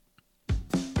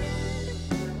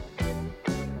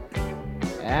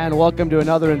And welcome to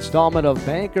another installment of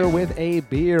Banker with a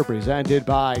Beer, presented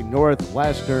by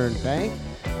Northwestern Bank.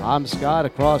 I'm Scott.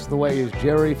 Across the way is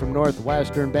Jerry from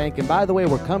Northwestern Bank. And by the way,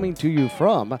 we're coming to you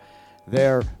from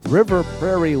their River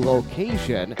Prairie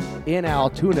location in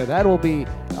Altoona. That will be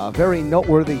very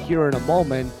noteworthy here in a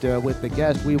moment with the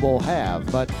guest we will have.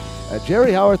 But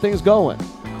Jerry, how are things going?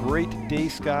 Great day,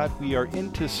 Scott. We are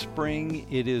into spring.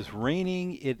 It is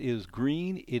raining. It is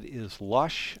green. It is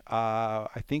lush.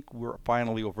 I think we're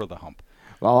finally over the hump.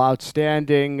 Well,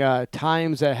 outstanding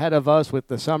times ahead of us with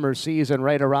the summer season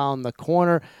right around the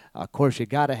corner. Of course, you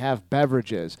got to have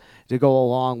beverages to go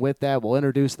along with that. We'll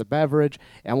introduce the beverage,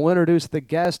 and we'll introduce the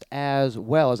guest as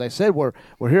well. As I said, we're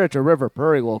here at the River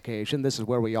Prairie location. This is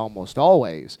where we almost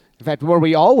always, in fact, where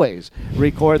we always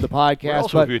record the podcast. Where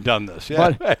else have we done this?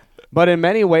 Yeah. But in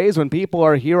many ways, when people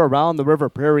are here around the River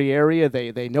Prairie area,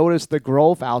 they notice the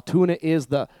growth. Altoona is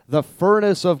the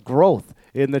furnace of growth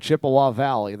in the Chippewa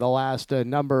Valley the last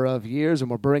number of years,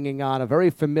 and we're bringing on a very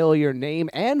familiar name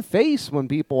and face when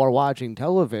people are watching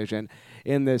television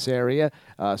in this area.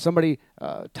 Somebody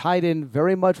tied in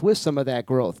very much with some of that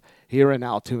growth here in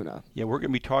Altoona. Yeah, we're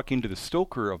going to be talking to the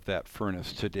stoker of that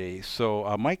furnace today.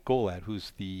 So Mike Golat,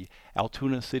 who's the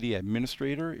Altoona City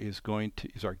Administrator, is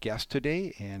our guest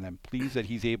today, and I'm pleased that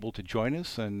he's able to join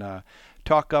us and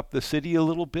talk up the city a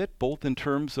little bit, both in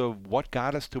terms of what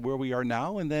got us to where we are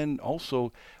now, and then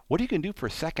also what you can do for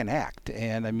a second act.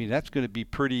 And I mean, that's going to be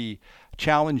pretty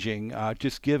challenging,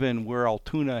 just given where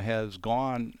Altoona has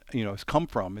gone, has come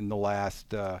from in the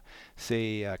last,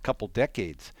 say, a couple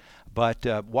decades. But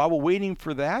while we're waiting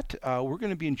for that, we're going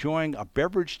to be enjoying a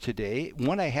beverage today,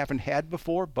 one I haven't had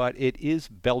before, but it is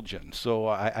Belgian. So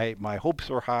my hopes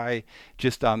are high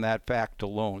just on that fact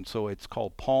alone. So it's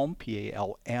called Palm,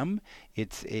 P-A-L-M.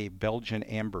 It's a Belgian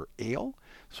amber ale.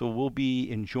 So we'll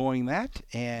be enjoying that.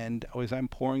 And as I'm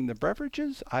pouring the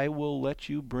beverages, I will let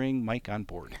you bring Mike on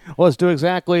board. Well, let's do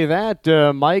exactly that.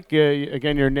 Mike,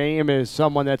 again, your name is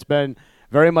someone that's been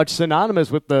very much synonymous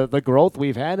with the growth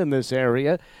we've had in this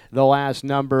area the last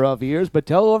number of years. But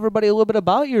tell everybody a little bit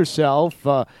about yourself,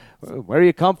 where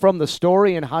you come from, the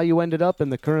story, and how you ended up in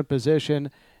the current position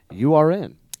you are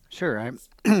in. Sure.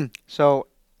 So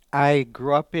I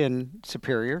grew up in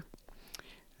Superior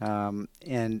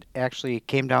and actually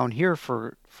came down here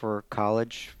for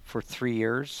college for 3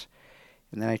 years.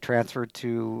 And then I transferred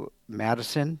to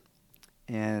Madison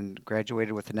and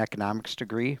graduated with an economics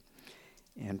degree.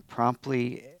 And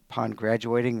promptly upon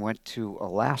graduating went to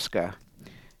Alaska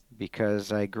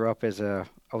because I grew up as a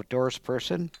outdoors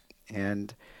person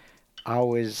and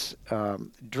always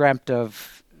dreamt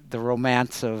of the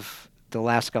romance of the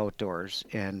Alaska outdoors,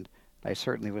 and I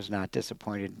certainly was not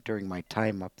disappointed during my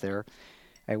time up there.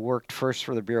 I worked first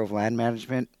for the Bureau of Land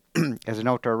Management as an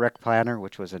outdoor rec planner,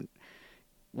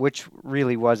 which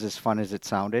really was as fun as it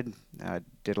sounded.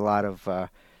 Did a lot of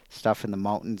stuff in the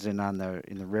mountains and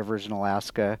in the rivers in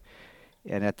Alaska,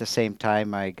 and at the same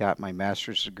time I got my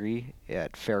master's degree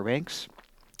at Fairbanks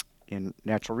in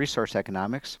natural resource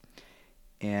economics.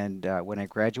 And when I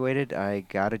graduated, I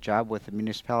got a job with the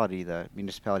municipality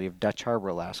of Dutch Harbor,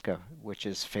 Alaska, which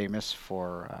is famous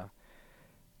for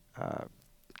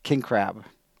king crab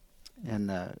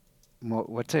and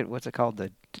what's it called,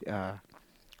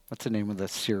 what's the name of the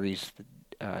series,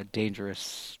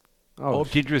 Dangerous.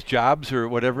 Dangerous Jobs or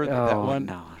whatever, that one?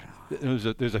 No.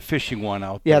 There's a fishing one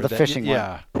out there. Yeah, the fishing one.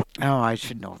 Yeah. Oh, I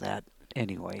should know that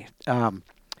anyway.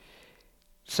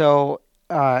 So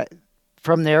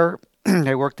from there,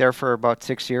 I worked there for about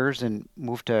 6 years and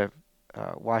moved to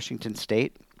Washington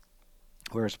State,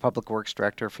 where I was Public Works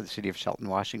Director for the city of Shelton,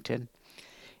 Washington.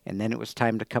 And then it was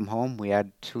time to come home. We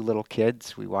had 2 little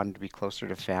kids. We wanted to be closer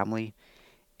to family.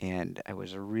 And I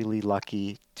was really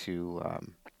lucky to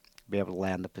be able to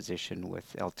land the position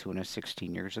with Altoona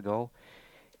 16 years ago.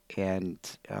 And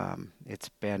it's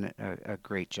been a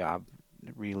great job.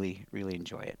 Really, really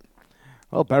enjoy it.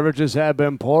 Well, beverages have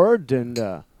been poured,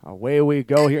 and away we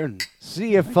go here and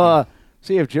see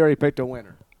if Jerry picked a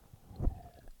winner.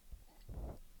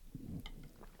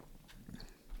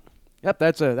 Yep,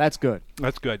 that's good.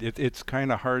 That's good. It's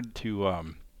kind of hard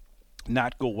to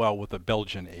not go well with a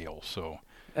Belgian ale, so.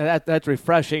 That's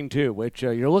refreshing, too, which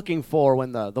you're looking for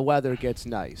when the weather gets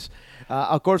nice.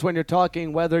 Of course, when you're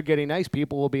talking weather getting nice,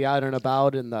 people will be out and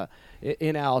about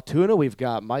in Altoona. We've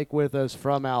got Mike with us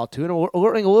from Altoona. We're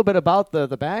learning a little bit about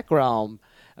the background.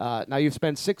 Now, you've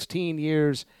spent 16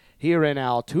 years here in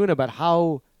Altoona, but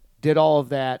how did all of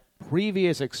that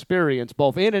previous experience,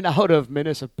 both in and out of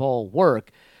municipal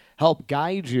work, help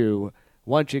guide you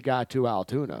once you got to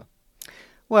Altoona?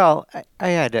 Well,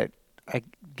 I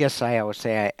guess I always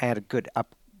say I had a good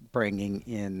upbringing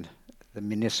in the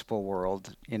municipal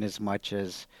world, in as much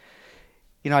as,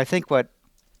 I think what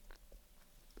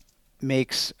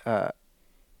makes a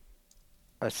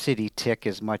city tick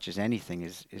as much as anything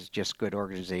is just good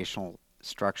organizational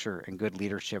structure and good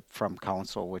leadership from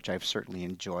council, which I've certainly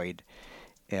enjoyed,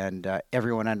 and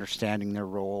everyone understanding their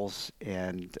roles,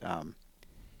 and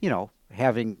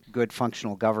having good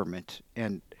functional government.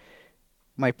 And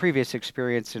my previous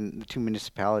experience in the two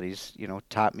municipalities,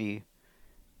 taught me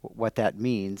what that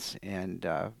means. And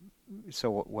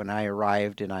so when I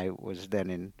arrived and I was then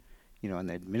in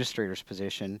the administrator's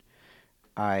position,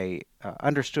 I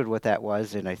understood what that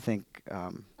was, and I think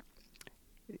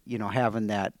having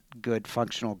that good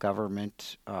functional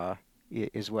government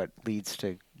is what leads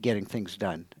to getting things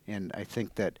done. And I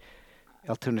think that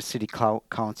Altoona City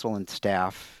Council and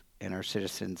staff and our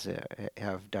citizens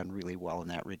have done really well in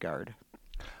that regard.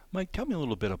 Mike, tell me a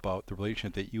little bit about the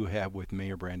relationship that you have with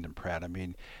Mayor Brandon Pratt. I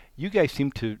mean, you guys seem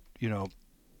to,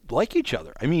 like each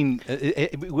other. I mean,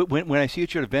 when I see you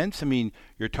at your events, I mean,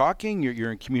 you're talking,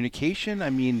 you're in communication. I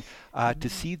mean, to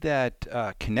see that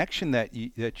connection that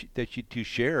you two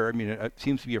share, I mean, it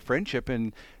seems to be a friendship,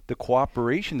 and the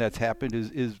cooperation that's happened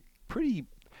is pretty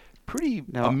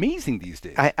amazing these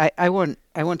days. I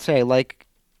wouldn't say I like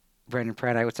Brendan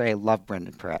Pratt. I would say I love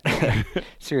Brendan Pratt.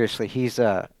 Seriously, he's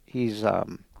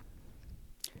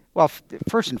well,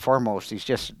 first and foremost, he's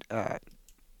just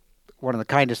one of the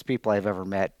kindest people I've ever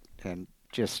met, and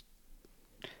just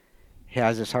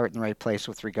has his heart in the right place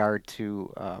with regard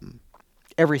to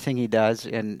everything he does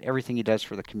and everything he does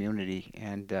for the community.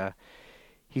 And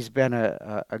he's been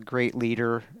a great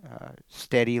leader,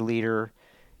 steady leader,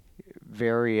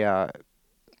 very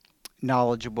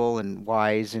knowledgeable and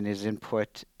wise in his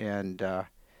input. And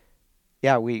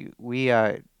we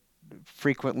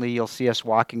frequently, you'll see us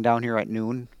walking down here at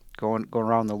noon, going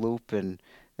around the loop, and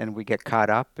then we get caught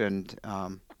up. And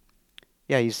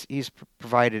he's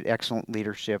provided excellent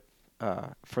leadership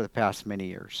for the past many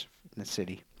years in the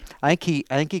city. I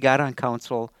think he got on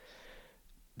council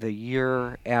the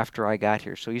year after I got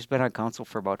here, so he's been on council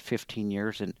for about 15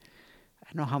 years, and I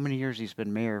don't know how many years he's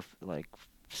been mayor, like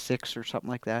 6 or something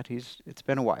like that. It's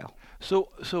been a while. So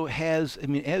as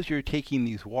you're taking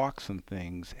these walks and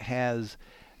things, has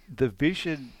the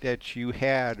vision that you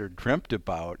had or dreamt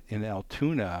about in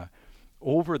Altoona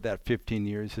over that 15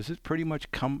 years, has it pretty much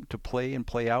come to play and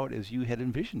play out as you had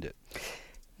envisioned it?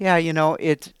 Yeah,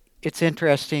 it's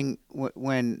interesting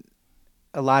when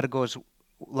a lot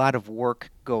of work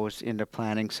goes into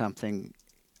planning something.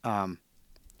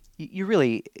 You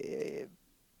really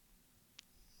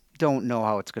don't know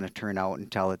how it's going to turn out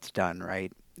until it's done,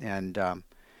 right? And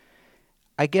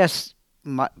I guess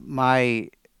my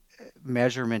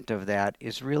measurement of that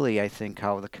is really, I think,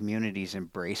 how the community's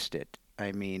embraced it.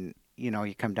 I mean,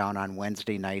 you come down on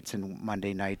Wednesday nights and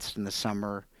Monday nights in the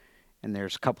summer, and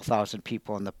there's a couple thousand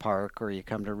people in the park, or you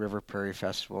come to River Prairie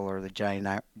Festival, or the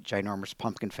ginormous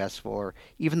Pumpkin Festival, or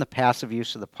even the passive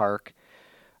use of the park,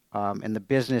 and the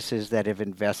businesses that have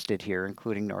invested here,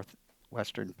 including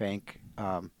Northwestern Bank.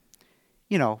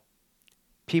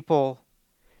 People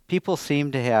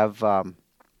seem to have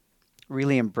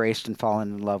really embraced and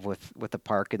fallen in love with the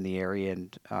park in the area,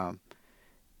 and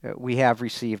we have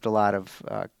received a lot of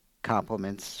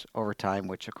compliments over time,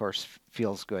 which of course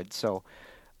feels good. So,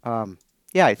 I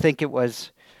think it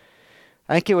was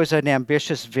an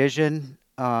ambitious vision,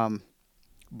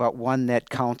 but one that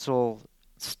council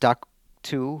stuck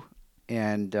to,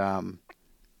 and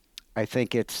I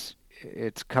think it's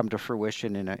come to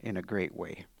fruition in a great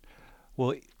way.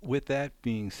 Well, with that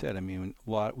being said, I mean,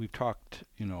 we've talked,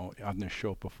 on this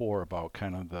show before about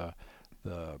kind of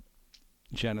the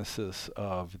genesis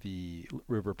of the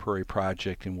River Prairie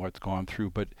project and what's gone through,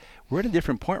 but we're at a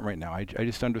different point right now. I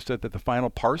just understood that the final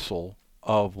parcel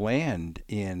of land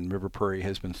in River Prairie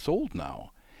has been sold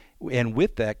now. And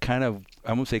with that kind of,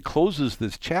 I won't say closes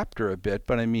this chapter a bit,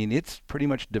 but I mean, it's pretty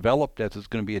much developed as it's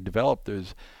going to be developed.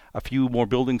 There's a few more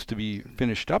buildings to be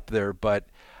finished up there, but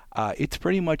it's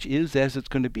pretty much is as it's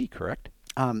going to be, correct?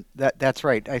 That's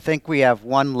right. I think we have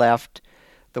one left,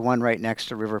 the one right next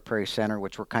to River Prairie Center,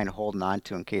 which we're kind of holding on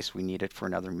to in case we need it for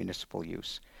another municipal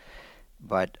use.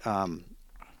 But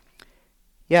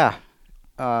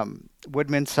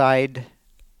Woodman side,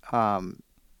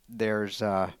 there's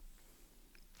a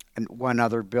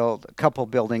couple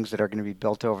buildings that are going to be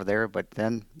built over there. But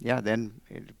then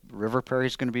River Prairie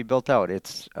is going to be built out.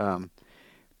 It's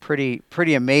pretty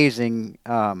amazing.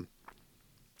 For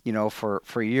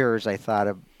years I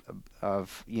thought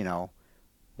of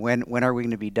when are we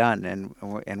going to be done,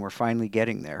 and we're finally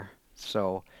getting there.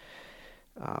 So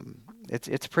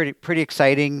it's pretty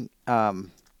exciting,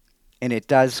 and it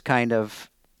does kind of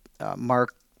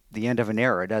mark the end of an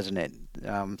era, doesn't it?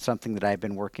 Something that I've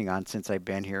been working on since I've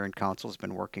been here, and council's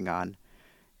been working on,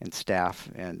 and staff,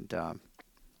 and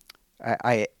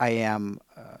I am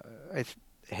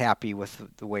happy with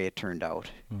the way it turned out.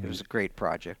 It was a great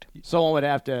project. So one would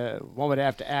have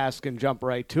to ask and jump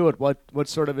right to it. What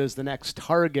sort of is the next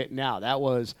target now? That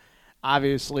was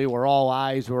obviously where all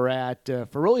eyes were at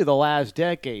for really the last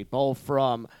decade, both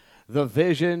from the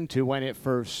vision to when it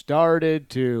first started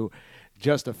to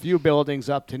just a few buildings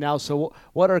up to now. So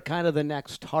what are kind of the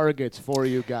next targets for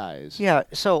you guys? Yeah,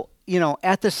 so,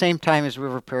 at the same time as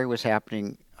River Prairie was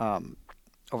happening,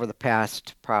 over the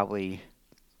past probably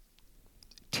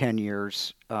 10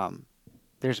 years,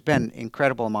 there's been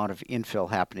incredible amount of infill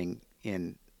happening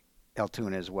in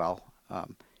Altoona as well.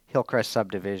 Hillcrest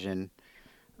subdivision,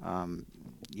 the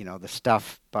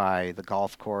stuff by the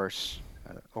golf course,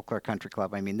 Eau Claire Country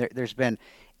Club. I mean, there's been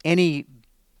any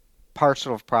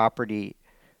parcel of property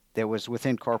that was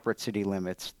within corporate city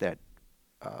limits that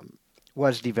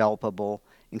was developable,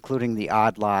 including the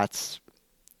odd lots.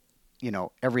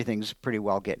 Everything's pretty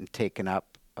well getting taken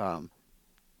up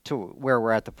to where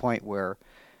we're at the point where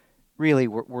really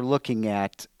we're looking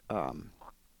at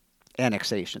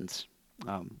annexations.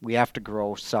 We have to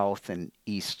grow south and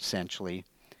east essentially,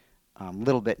 a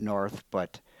little bit north,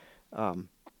 but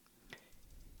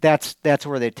that's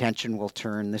where the attention will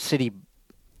turn. The city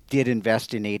did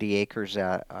invest in 80 acres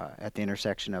at the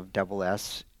intersection of Double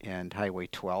S and Highway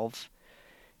 12,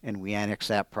 and we annexed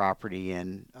that property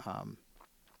in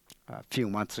a few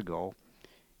months ago,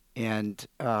 and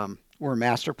we're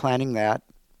master planning that,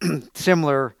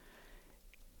 similar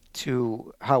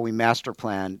to how we master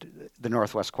planned the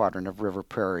northwest quadrant of River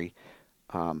Prairie.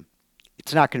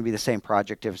 It's not going to be the same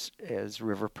project as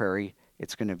River Prairie.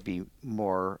 It's going to be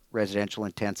more residential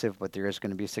intensive, but there is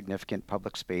going to be a significant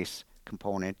public space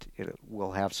component. It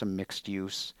will have some mixed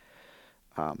use.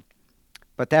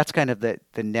 But that's kind of the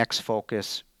next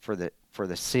focus for the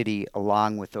city,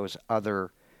 along with those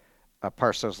other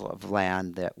parcels of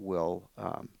land that will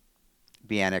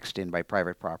be annexed in by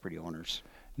private property owners.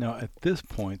 Now, at this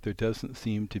point, there doesn't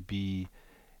seem to be,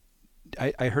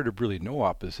 I heard of really no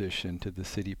opposition to the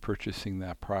city purchasing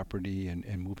that property and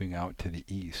moving out to the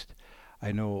east.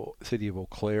 I know the city of Eau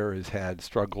Claire has had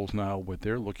struggles now where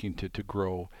they're looking to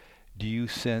grow. Do you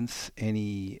sense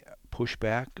any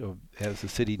pushback as the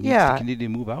city needs to continue to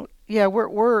move out? Yeah,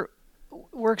 we're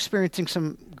experiencing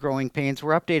some growing pains.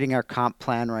 We're updating our comp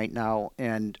plan right now,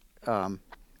 and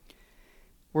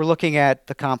we're looking at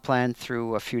the comp plan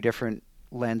through a few different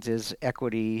lenses: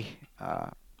 equity,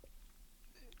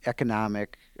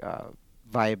 economic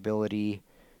viability,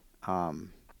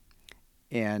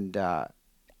 and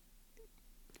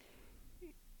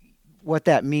what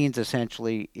that means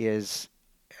essentially is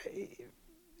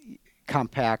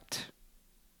compact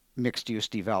mixed-use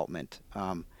development.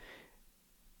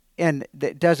 And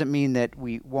that doesn't mean that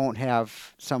we won't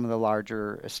have some of the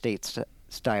larger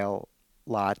estate-style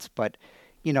lots, but,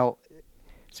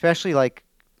 especially like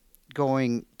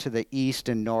going to the east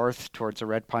and north towards the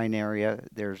Red Pine area,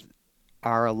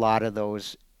 are a lot of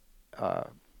those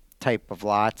type of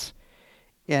lots.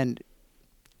 And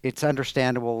it's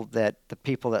understandable that the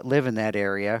people that live in that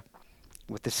area,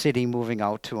 with the city moving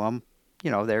out to them,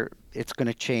 it's going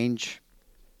to change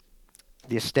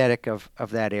the aesthetic of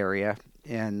that area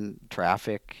and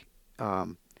traffic.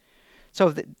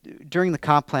 So during the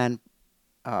comp plan,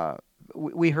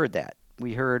 we heard that.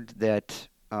 We heard that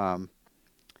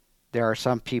there are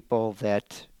some people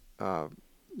that, are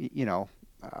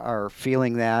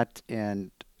feeling that and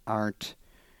aren't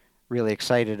really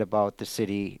excited about the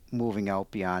city moving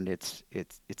out beyond its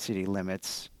city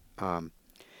limits. The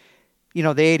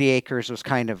 80 acres was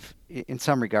kind of, in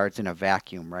some regards, in a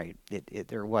vacuum, right?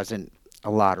 There wasn't a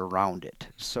lot around it.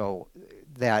 So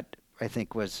that, I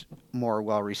think, was more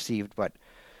well received. But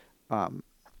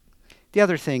the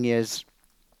other thing is,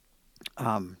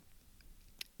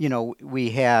 we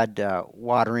had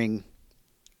watering,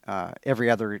 every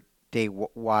other day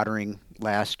watering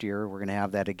last year. We're going to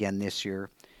have that again this year.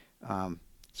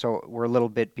 So we're a little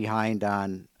bit behind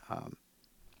on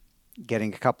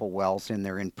getting a couple wells in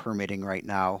there in permitting right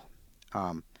now.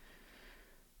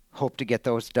 Hope to get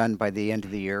those done by the end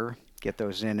of the year, get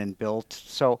those in and built.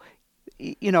 So,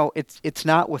 it's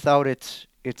not without its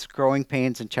growing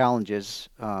pains and challenges.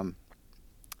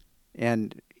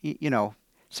 And,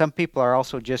 some people are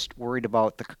also just worried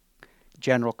about the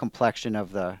general complexion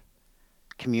of the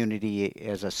community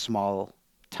as a small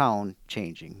town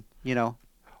changing,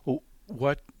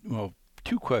 Well,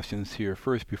 two questions here.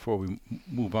 First, before we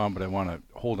move on, but I want to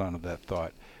hold on to that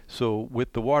thought. So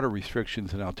with the water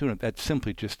restrictions in Altoona, that's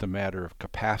simply just a matter of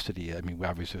capacity. I mean,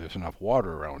 obviously there's enough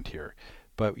water around here,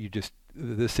 but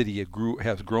the city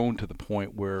has grown to the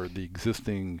point where the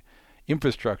existing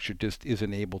infrastructure just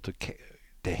isn't able to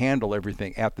handle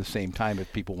everything at the same time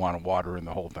if people want water in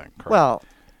the whole thing. Correct? Well,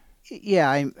 yeah,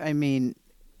 I mean,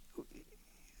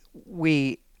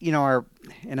 we,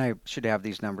 and I should have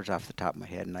these numbers off the top of my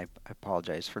head, and I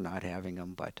apologize for not having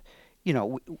them, but,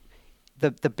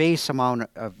 the base amount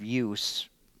of use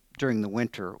during the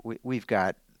winter, we've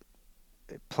got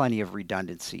plenty of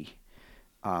redundancy.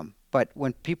 But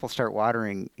when people start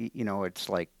watering, it's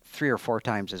like 3 or 4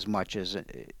 times as much as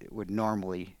it would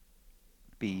normally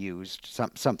be used,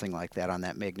 something like that on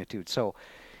that magnitude. So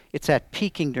it's at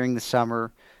peaking during the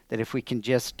summer that if we can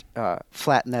just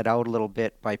flatten that out a little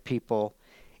bit by people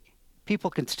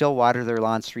can still water their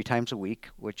lawns 3 times a week,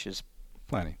 which is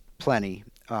plenty.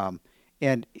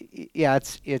 And yeah,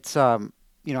 it's I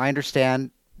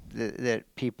understand that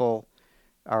people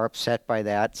are upset by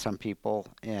that, some people,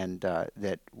 and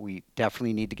that we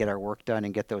definitely need to get our work done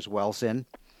and get those wells in.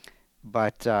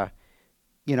 But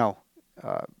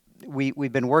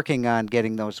we've been working on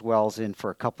getting those wells in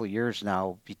for a couple of years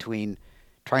now, between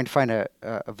trying to find a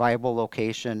viable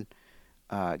location,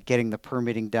 getting the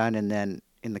permitting done, and then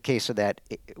in the case of that,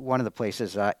 one of the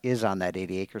places is on that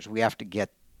 80 acres. We have to get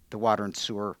the water and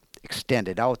sewer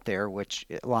extended out there, which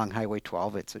along Highway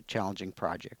 12, it's a challenging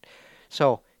project.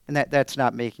 So, and that's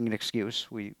not making an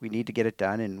excuse. We need to get it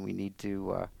done, and we need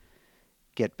to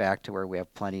get back to where we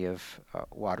have plenty of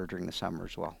water during the summer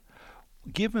as well.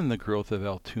 Given the growth of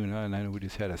Altoona, and I know we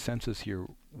just had a census here,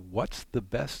 what's the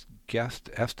best guess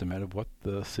estimate of what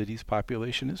the city's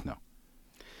population is now?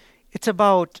 It's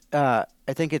about, I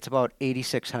think it's about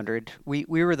 8,600. We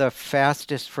were the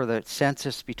fastest for the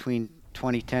census between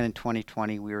 2010 and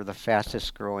 2020. We were the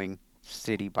fastest growing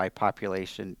city by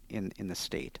population in the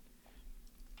state.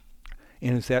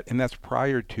 And that's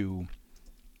prior to,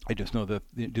 I just know that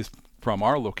just from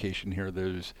our location here,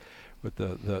 there's with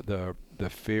the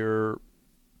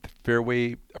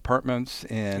Fairway Apartments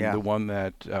and the one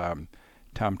that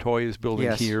Tom Toy is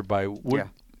building here by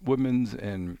Woodman's,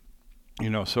 and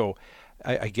so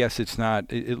I guess it's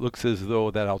not. It looks as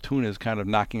though that Altoona is kind of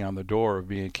knocking on the door of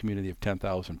being a community of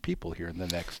 10,000 people here in the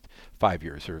next 5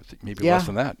 years, or maybe less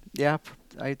than that. Yeah,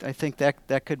 I think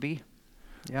that could be.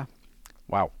 Yeah.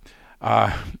 Wow.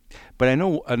 But I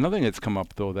know another thing that's come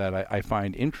up, though, that I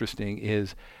find interesting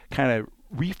is kind of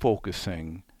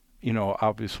refocusing.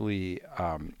 Obviously,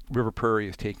 River Prairie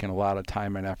has taken a lot of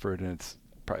time and effort, and it's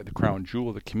probably the crown jewel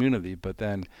of the community. But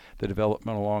then the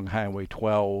development along Highway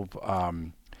 12,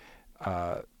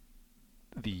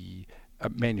 the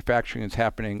manufacturing is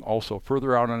happening also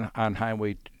further out on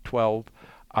Highway 12.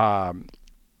 But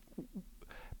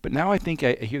now I think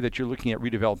I hear that you're looking at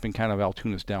redeveloping kind of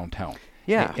Altoona's downtown.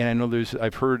 Yeah. And I know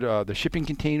I've heard the shipping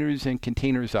containers and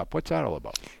containers up. What's that all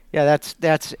about? Yeah,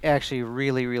 that's actually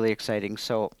really, really exciting.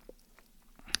 So,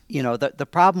 the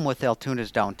problem with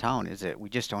Altoona's downtown is that we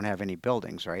just don't have any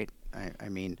buildings, right? I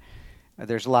mean,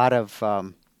 there's a lot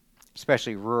of,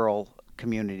 especially rural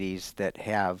communities that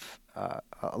have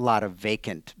a lot of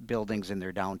vacant buildings in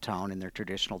their downtown, in their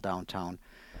traditional downtown.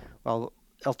 Well,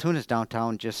 Altoona's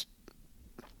downtown just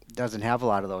doesn't have a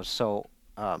lot of those. So,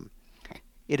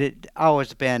 it had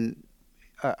always been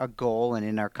a goal, and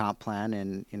in our comp plan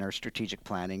and in our strategic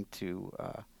planning, to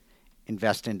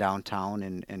invest in downtown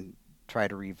and try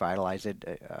to revitalize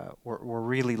it. We're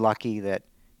really lucky that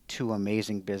two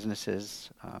amazing businesses,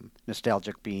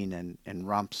 Nostalgic Bean and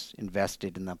Rumps,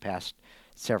 invested in the past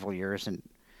several years and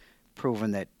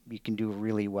proven that you can do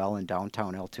really well in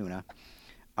downtown Altoona.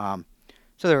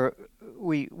 So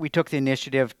we took the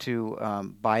initiative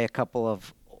to buy a couple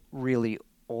of really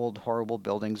old, horrible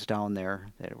buildings down there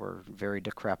that were very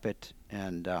decrepit.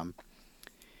 And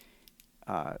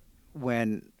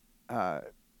when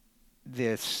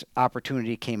this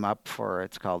opportunity came up for,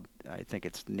 I think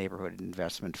it's the Neighborhood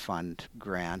Investment Fund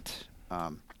grant,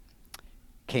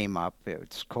 came up.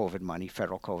 It's COVID money,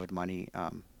 federal COVID money.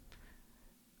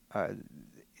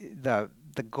 The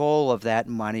goal of that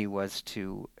money was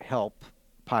to help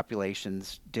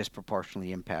populations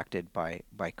disproportionately impacted by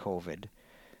COVID,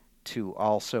 to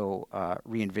also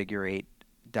reinvigorate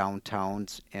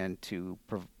downtowns and to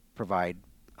provide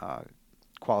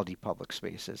quality public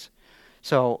spaces.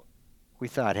 So we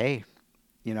thought, hey,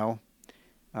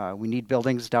 we need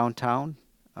buildings downtown.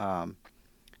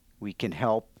 We can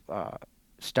help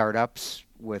startups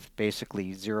with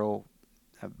basically zero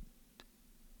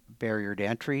barrier to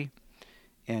entry,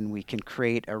 and we can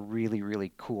create a really,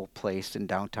 really cool place in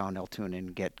downtown Altoona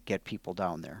and get people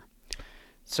down there.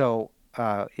 So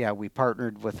yeah, we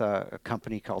partnered with a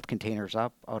company called Containers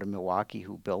Up out of Milwaukee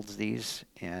who builds these,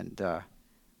 and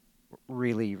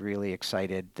really, really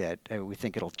excited that we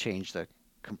think it'll change the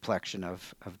complexion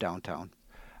of downtown.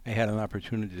 I had an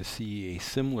opportunity to see a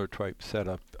similar type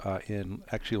setup in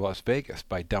actually Las Vegas,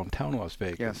 by downtown Las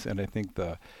Vegas, and I think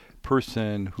the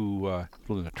person who a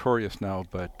little notorious now,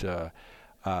 but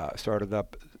started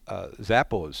up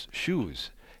Zappos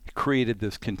shoes, created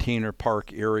this container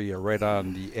park area right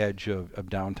on the edge of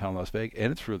downtown Las Vegas,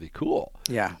 and it's really cool.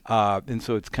 Yeah. And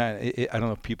so it's kind of, I don't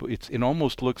know if people, it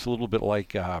almost looks a little bit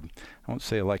like, I won't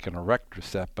say like an erector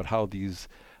set, but how these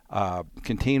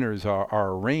containers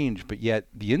are arranged, but yet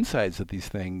the insides of these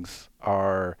things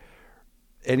are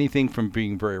anything from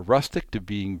being very rustic to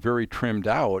being very trimmed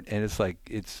out, and it's like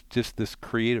it's just this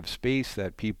creative space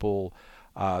that people.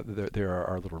 There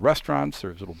are little restaurants,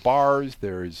 there's little bars,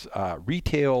 there's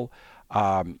retail,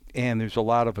 and there's a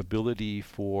lot of ability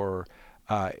for,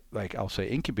 like I'll say,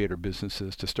 incubator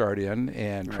businesses to start in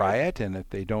and try it. And if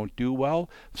they don't do well,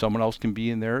 someone else can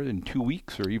be in there in 2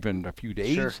 weeks or even a few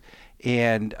days. Sure.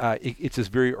 And it's this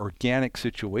very organic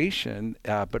situation,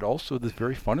 but also this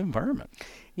very fun environment.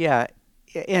 Yeah,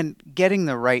 and getting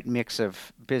the right mix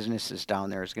of businesses down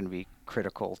there is going to be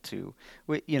critical to,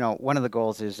 one of the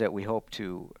goals is that we hope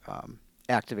to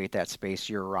activate that space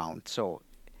year round. So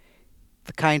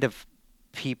the kind of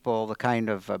people, the kind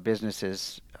of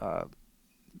businesses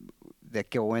that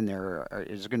go in there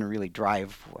is going to really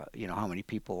drive, how many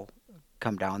people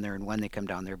come down there and when they come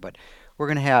down there. But we're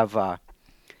going to have,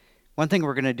 one thing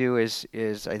we're going to do is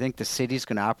I think the city's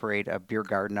going to operate a beer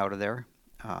garden out of there.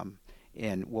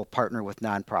 And we'll partner with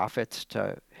nonprofits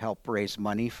to help raise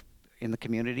money in the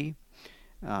community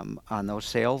on those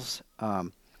sales.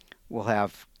 We'll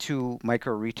have 2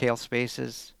 micro retail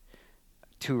spaces,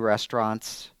 2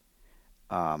 restaurants,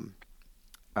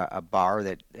 a bar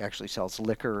that actually sells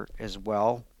liquor as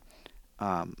well,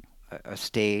 a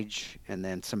stage, and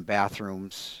then some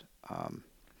bathrooms,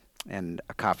 and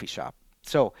a coffee shop.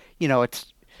 So,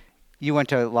 you went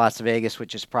to Las Vegas,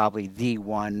 which is probably the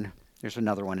one. There's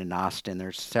another one in Austin.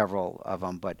 There's several of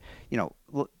them, but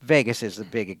Vegas is the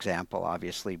big example,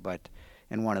 obviously,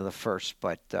 and one of the first.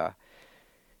 But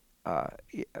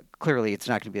clearly, it's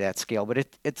not going to be that scale. But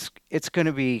it's going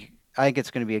to be. I think it's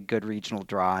going to be a good regional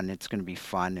draw, and it's going to be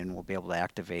fun, and we'll be able to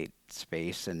activate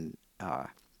space and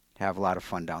have a lot of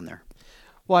fun down there.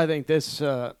 Well, I think this,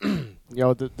 the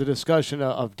discussion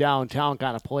of downtown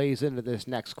kind of plays into this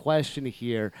next question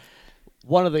here.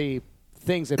 One of the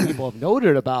things that people have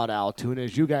noted about Altoona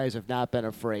is you guys have not been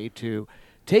afraid to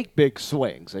take big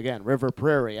swings. Again, River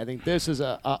Prairie, I think this is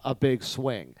a big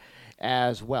swing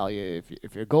as well.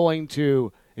 If you're going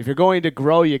to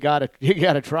grow, you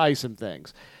gotta try some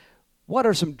things. What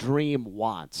are some dream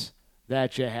wants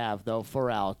that you have though for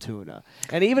Altoona?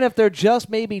 And even if they're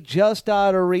maybe just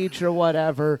out of reach or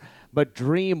whatever, but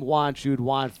dream wants you'd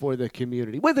want for the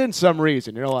community within some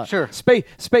reason. Sure.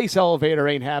 Space elevator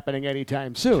ain't happening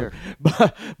anytime soon.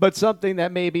 Sure. But something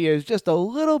that maybe is just a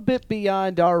little bit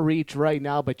beyond our reach right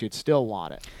now, but you'd still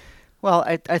want it. Well,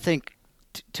 I think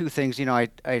 2 things.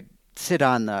 I sit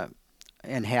on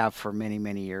and have for many,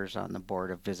 many years on the board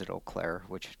of Visit Eau Claire,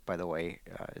 which, by the way,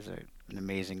 is an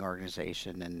amazing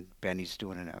organization, and Benny's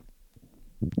doing a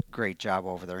great job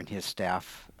over there, and his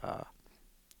staff.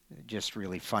 Just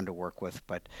really fun to work with.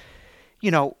 But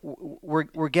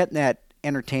we're getting that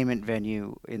entertainment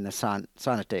venue in the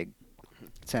Sonateg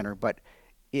Center, but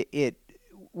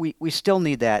we still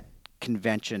need that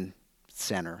convention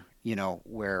center,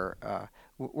 where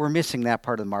we're missing that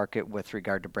part of the market with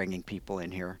regard to bringing people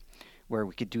in here, where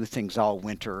we could do things all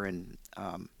winter and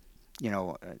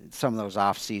some of those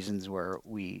off seasons where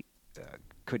we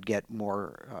could get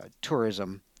more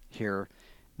tourism here,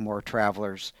 more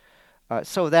travelers.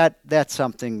 So that's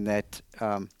something that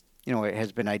it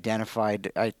has been identified.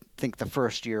 I think the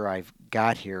first year I've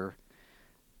got here,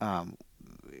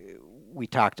 we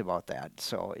talked about that.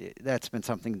 So that's been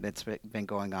something that's been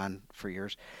going on for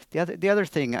years. The other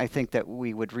thing I think that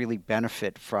we would really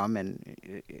benefit from,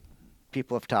 and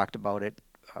people have talked about it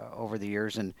over the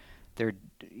years, and they're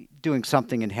doing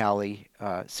something in Halley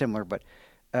similar, but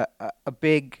a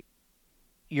big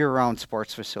year-round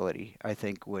sports facility I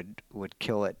think would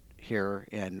kill it here,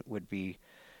 and would be,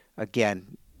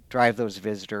 again, drive those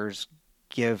visitors,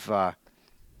 give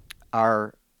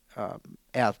our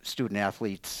student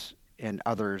athletes and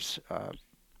others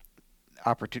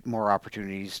more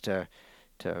opportunities to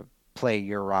play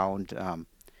year round.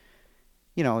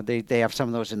 They have some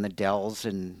of those in the Dells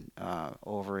and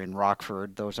over in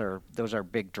Rockford. Those are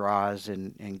big draws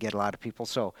and get a lot of people.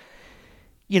 So,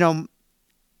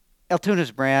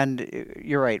 Altoona's brand,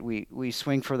 you're right. We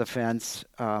swing for the fence,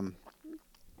 and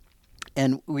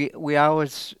we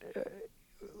always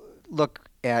look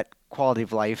at quality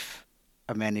of life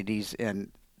amenities and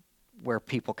where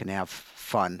people can have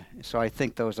fun. So I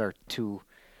think those are two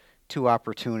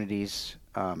opportunities.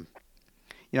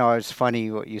 It's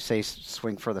funny what you say,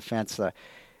 swing for the fence.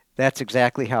 That's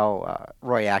exactly how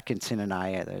Roy Atkinson and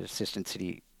I, the assistant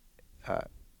city uh,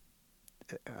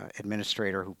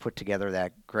 administrator who put together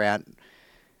that grant,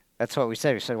 that's what we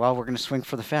said. We said, well, we're going to swing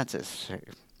for the fences.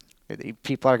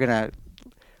 People are going to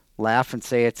laugh and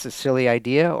say it's a silly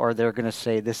idea, or they're going to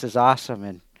say this is awesome,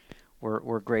 and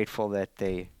we're grateful that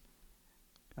they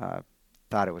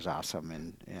thought it was awesome,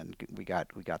 and we got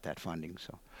that funding.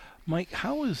 So, Mike,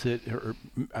 how is it? Or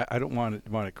I don't want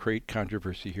to create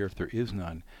controversy here if there is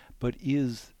none, but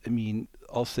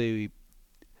I'll say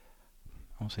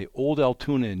old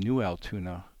Altoona and new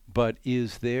Altoona, but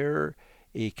is there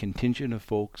a contingent of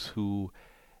folks who,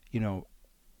 you know,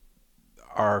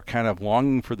 are kind of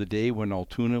longing for the day when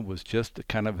Altoona was just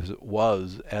kind of as it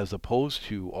was, as opposed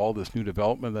to all this new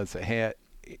development that's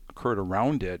occurred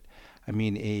around it? I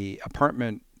mean, a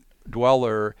apartment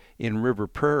dweller in River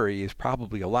Prairie is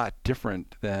probably a lot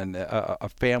different than a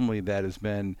family that has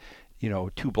been, 2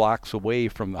 blocks away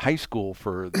from the high school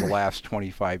for the last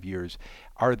 25 years.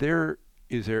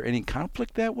 Is there any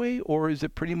conflict that way, or is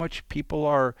it pretty much people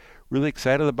are really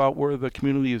excited about where the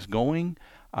community is going?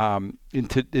 In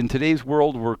today's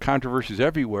world where controversy is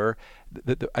everywhere,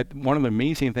 one of the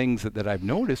amazing things that I've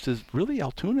noticed is really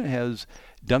Altoona has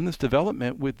done this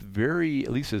development with very,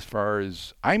 at least as far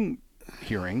as I'm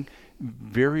hearing,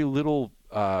 very little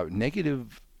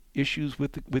negative issues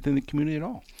within the community at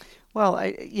all. well,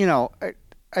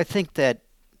 I think that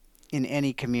in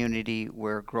any community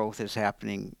where growth is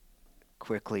happening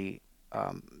quickly,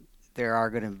 there are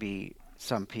going to be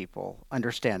some people,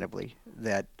 understandably,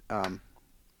 that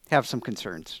have some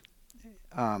concerns,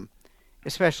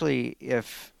 especially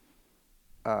if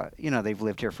they've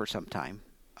lived here for some time.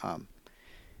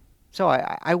 So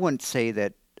I wouldn't say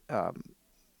that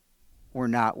we're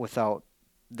not without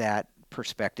that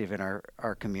perspective in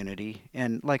our community.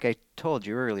 And like I told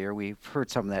you earlier, we've heard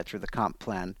some of that through the comp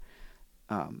plan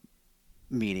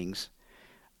meetings.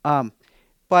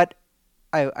 But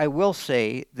I will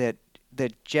say that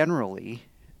generally,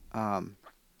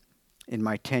 in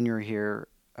my tenure here,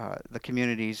 the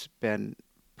community's been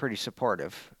pretty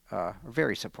supportive,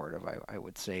 very supportive, I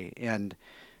would say. And,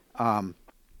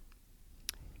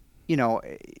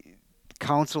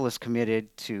 council is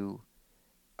committed to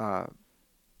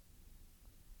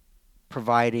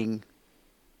providing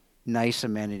nice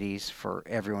amenities for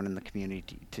everyone in the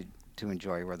community to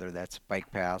enjoy, whether that's bike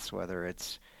paths, whether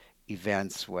it's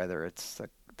events, whether it's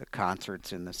the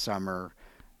concerts in the summer.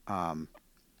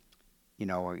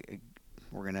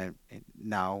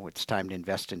 Now it's time to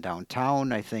invest in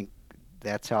downtown. I think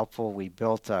that's helpful. We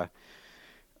built a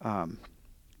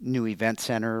new event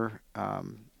center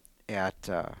at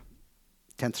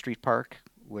 10th Street Park,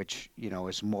 which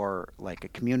is more like a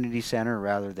community center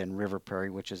rather than River Prairie,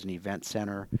 which is an event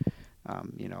center.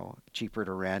 Cheaper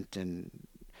to rent, and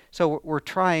so we're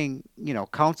trying.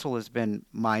 Council has been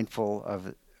mindful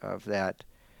of that,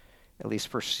 at least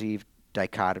perceived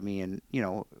dichotomy, and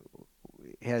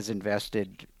has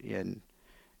invested in,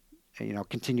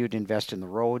 continued to invest in the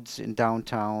roads in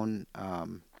downtown.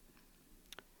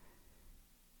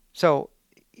 So,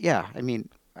 yeah,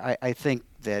 I think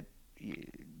that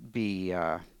be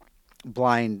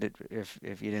blind if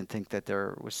you didn't think that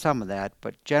there was some of that,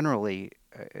 but generally,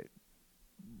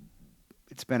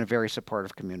 it's been a very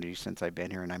supportive community since I've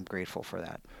been here, and I'm grateful for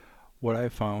that. What I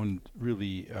found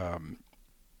really,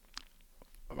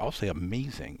 I'll say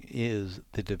amazing, is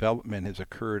the development has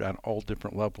occurred on all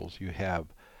different levels. You have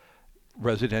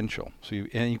residential,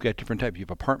 and you've got different types. You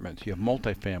have apartments, you have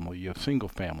multifamily, you have single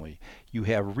family, you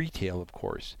have retail, of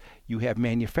course. You have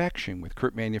manufacturing with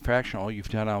Kurt Manufacturing, all you've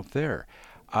done out there.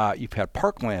 You've had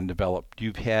parkland developed.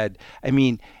 You've had,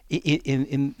 in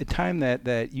the time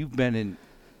that you've been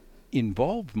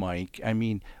involved, Mike,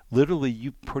 literally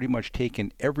you've pretty much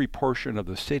taken every portion of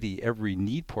the city, every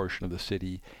need portion of the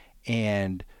city,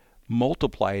 and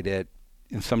multiplied it,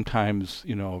 and sometimes,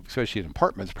 especially in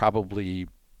apartments, probably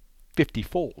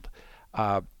 50-fold.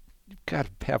 You've got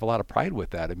to have a lot of pride with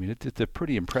that. It's a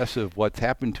pretty impressive what's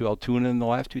happened to Altoona in the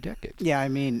last 2 decades. Yeah,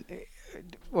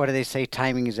 what do they say?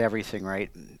 Timing is everything, right?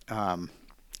 And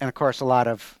of course, a lot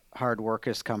of hard work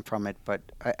has come from it, but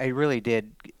I really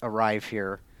did arrive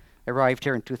here. I arrived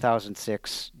here in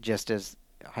 2006, just as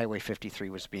Highway 53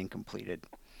 was being completed.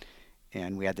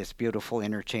 And we had this beautiful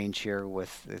interchange here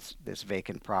with this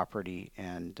vacant property.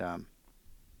 And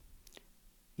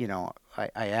I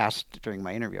asked during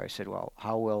my interview, I said, well,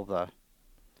 how will the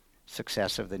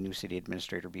success of the new city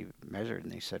administrator be measured?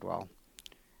 And they said, well,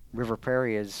 River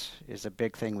Prairie is a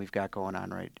big thing we've got going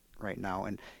on right now.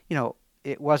 And,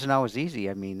 it wasn't always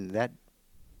easy. I mean, that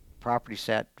property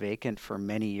sat vacant for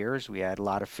many years. We had a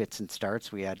lot of fits and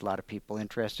starts. We had a lot of people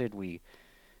interested. We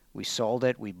sold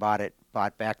it. We bought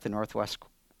back the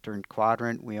northwestern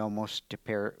quadrant. We almost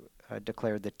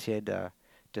declared the TID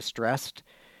distressed.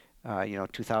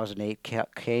 2008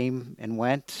 came and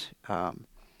went.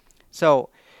 So,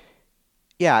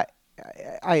 yeah,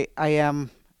 I am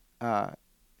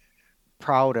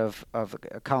proud of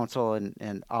council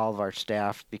and all of our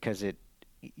staff because it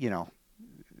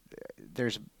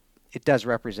does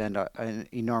represent an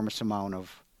enormous amount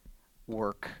of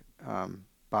work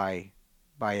by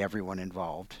everyone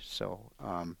involved. So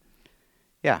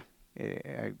yeah,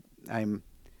 I'm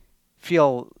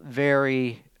feel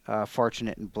very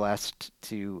fortunate and blessed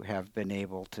to have been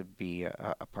able to be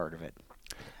a part of it.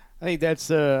 I think that's,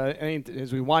 I think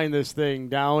as we wind this thing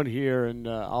down here, and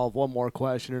I'll have one more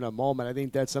question in a moment, I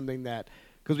think that's something that,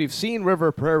 because we've seen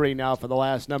River Prairie now for the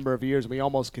last number of years, we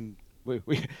almost can,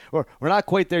 we're not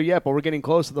quite there yet, but we're getting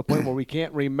close to the point where we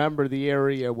can't remember the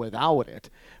area without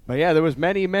it. But yeah, there was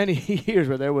many years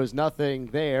where there was nothing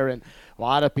there, and a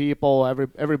lot of people,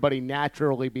 everybody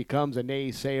naturally becomes a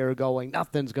naysayer going,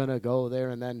 nothing's going to go there,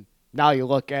 and then now you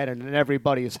look at it, and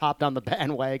everybody has hopped on the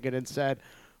bandwagon and said,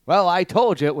 well, I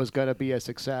told you it was going to be a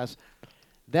success.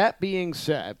 That being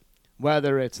said,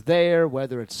 whether it's there,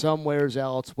 whether it's somewhere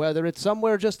else, whether it's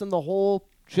somewhere just in the whole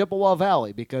Chippewa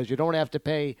Valley, because you don't have to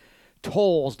pay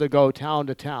tolls to go town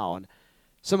to town,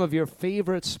 some of your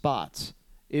favorite spots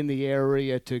in the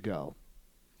area to go?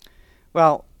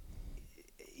 Well,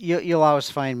 you'll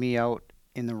always find me out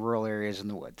in the rural areas in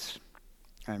the woods.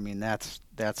 I mean, that's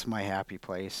my happy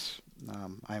place.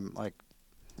 I'm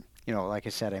like I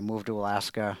said, I moved to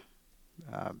Alaska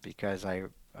because I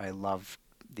love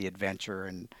the adventure,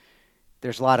 and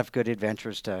there's a lot of good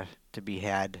adventures to be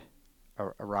had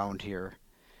around here.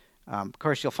 Of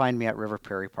course, you'll find me at River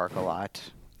Prairie Park a lot.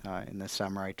 In the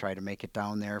summer, I try to make it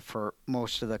down there for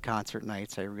most of the concert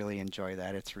nights. I really enjoy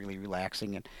that. It's really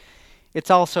relaxing, and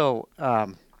it's also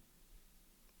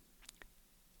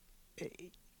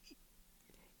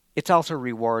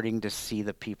rewarding to see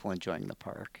the people enjoying the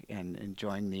park and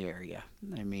enjoying the area.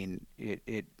 I mean,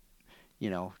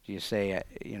 you say,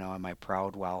 am I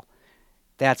proud? Well,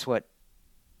 that's what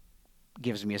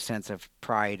gives me a sense of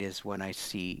pride, is when I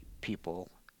see people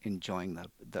enjoying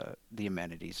the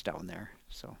amenities down there.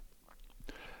 So.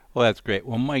 Well, that's great.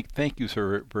 Well, Mike, thank you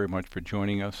so very much for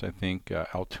joining us. I think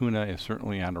Altoona is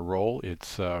certainly on a roll.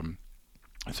 It's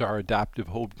our adoptive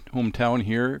hometown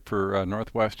here for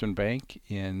Northwestern Bank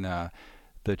in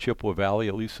the Chippewa Valley,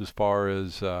 at least as far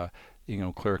as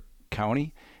Clare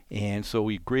County. And so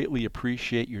we greatly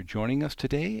appreciate your joining us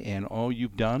today and all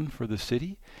you've done for the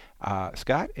city.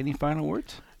 Scott, any final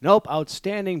words? Nope.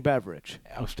 Outstanding beverage.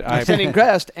 Outstanding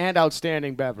guest and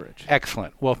outstanding beverage.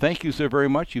 Excellent. Well, thank you so very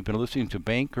much. You've been listening to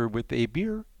Banker with a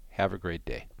Beer. Have a great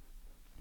day.